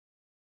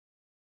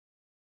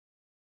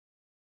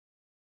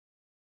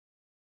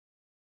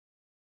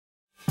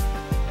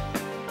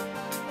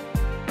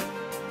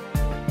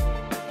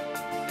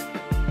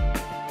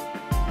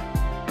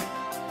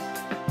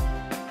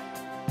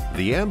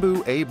The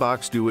Ambu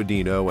aBox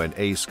Duodeno and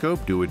aScope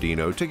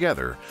Duodeno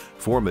together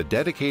form a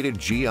dedicated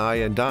GI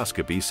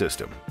endoscopy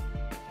system.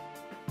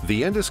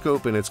 The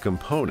endoscope and its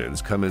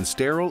components come in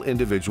sterile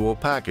individual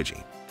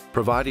packaging,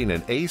 providing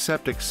an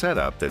aseptic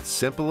setup that's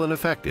simple and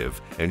effective,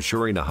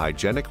 ensuring a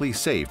hygienically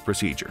safe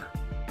procedure.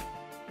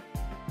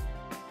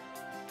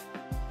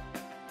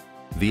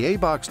 The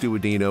aBox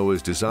Duodeno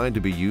is designed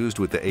to be used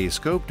with the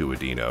aScope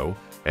Duodeno,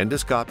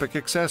 endoscopic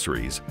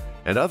accessories,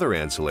 and other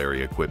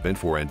ancillary equipment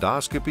for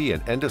endoscopy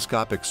and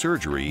endoscopic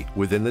surgery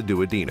within the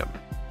duodenum.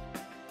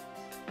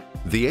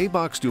 The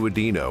aBox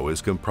Duodeno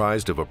is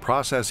comprised of a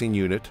processing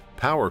unit,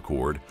 power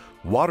cord,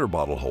 water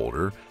bottle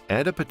holder,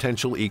 and a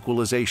potential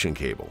equalization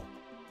cable.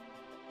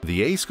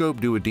 The aScope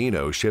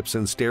Duodeno ships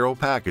in sterile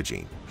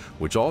packaging,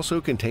 which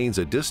also contains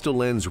a distal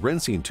lens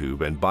rinsing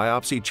tube and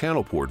biopsy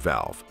channel port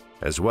valve,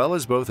 as well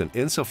as both an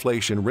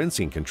insufflation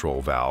rinsing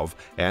control valve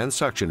and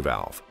suction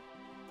valve.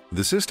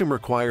 The system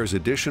requires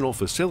additional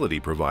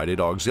facility-provided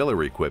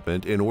auxiliary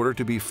equipment in order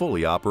to be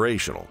fully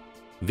operational.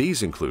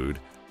 These include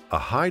a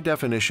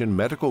high-definition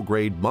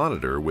medical-grade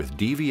monitor with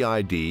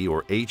DVI-D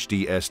or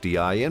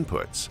HD-SDI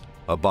inputs,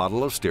 a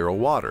bottle of sterile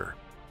water,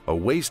 a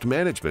waste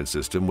management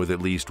system with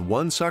at least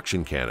one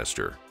suction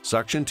canister,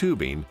 suction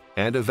tubing,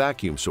 and a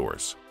vacuum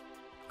source,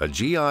 a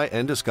GI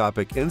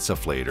endoscopic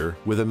insufflator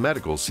with a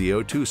medical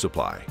CO2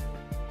 supply.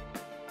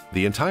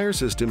 The entire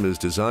system is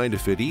designed to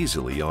fit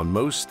easily on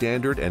most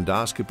standard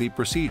endoscopy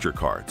procedure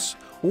carts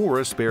or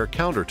a spare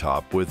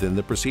countertop within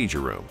the procedure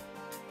room.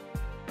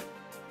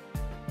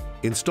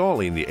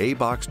 Installing the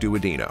aBox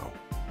Duodeno.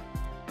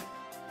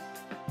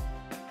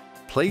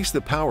 Place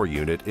the power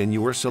unit in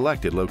your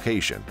selected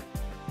location.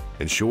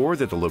 Ensure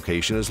that the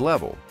location is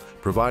level,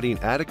 providing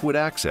adequate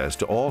access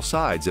to all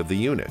sides of the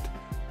unit,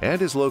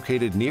 and is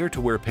located near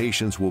to where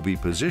patients will be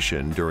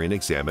positioned during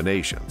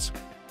examinations.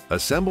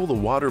 Assemble the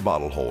water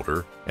bottle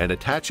holder and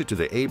attach it to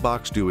the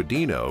aBox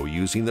Duodeno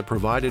using the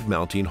provided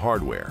mounting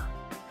hardware.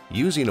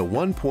 Using a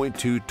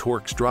 1.2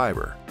 Torx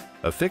driver,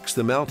 affix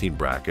the mounting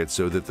bracket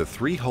so that the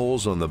 3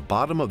 holes on the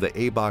bottom of the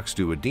aBox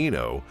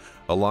Duodeno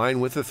align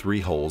with the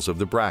 3 holes of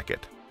the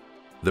bracket.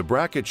 The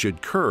bracket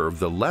should curve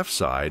the left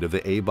side of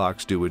the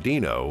aBox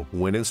Duodeno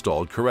when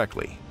installed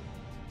correctly.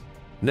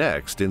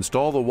 Next,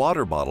 install the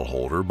water bottle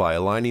holder by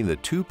aligning the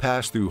 2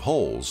 pass-through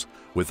holes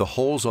with the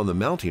holes on the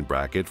mounting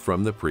bracket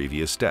from the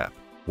previous step.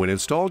 When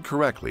installed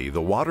correctly,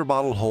 the water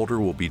bottle holder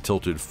will be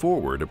tilted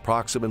forward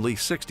approximately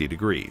 60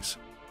 degrees.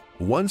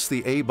 Once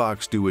the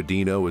aBox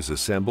Duodeno is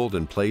assembled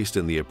and placed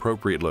in the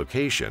appropriate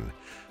location,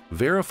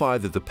 verify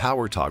that the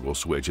power toggle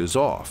switch is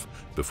off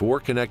before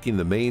connecting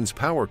the mains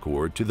power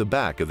cord to the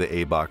back of the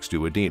aBox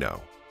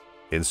Duodeno.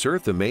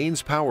 Insert the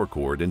mains power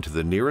cord into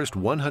the nearest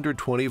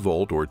 120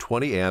 volt or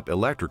 20 amp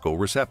electrical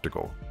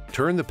receptacle.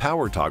 Turn the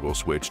power toggle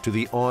switch to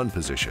the on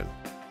position.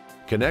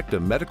 Connect a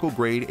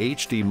medical-grade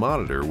HD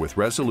monitor with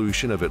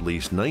resolution of at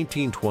least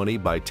 1920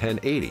 by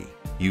 1080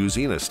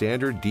 using a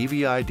standard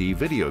DVI-D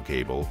video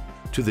cable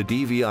to the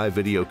DVI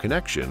video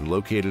connection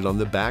located on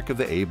the back of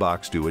the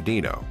aBox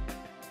Duodeno.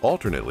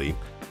 Alternately,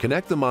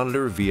 connect the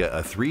monitor via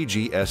a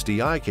 3G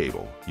SDI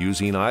cable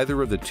using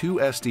either of the 2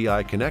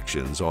 SDI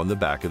connections on the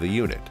back of the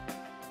unit.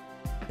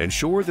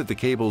 Ensure that the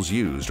cables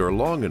used are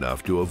long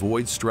enough to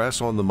avoid stress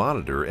on the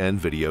monitor and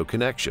video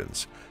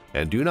connections,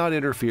 and do not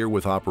interfere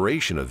with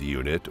operation of the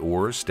unit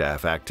or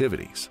staff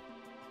activities.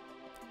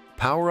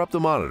 Power up the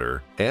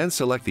monitor and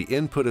select the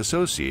input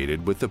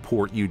associated with the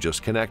port you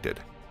just connected.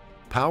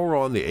 Power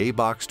on the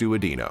aBox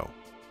Duodeno.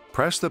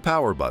 Press the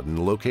power button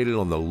located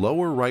on the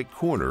lower right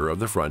corner of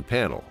the front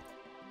panel.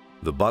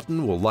 The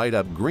button will light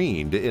up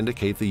green to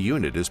indicate the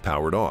unit is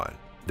powered on.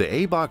 The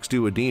aBox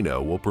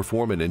Duodeno will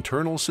perform an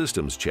internal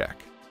systems check.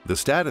 The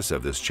status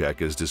of this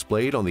check is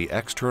displayed on the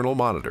external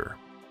monitor.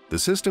 The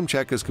system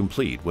check is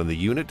complete when the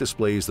unit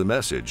displays the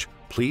message,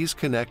 "Please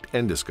connect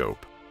endoscope."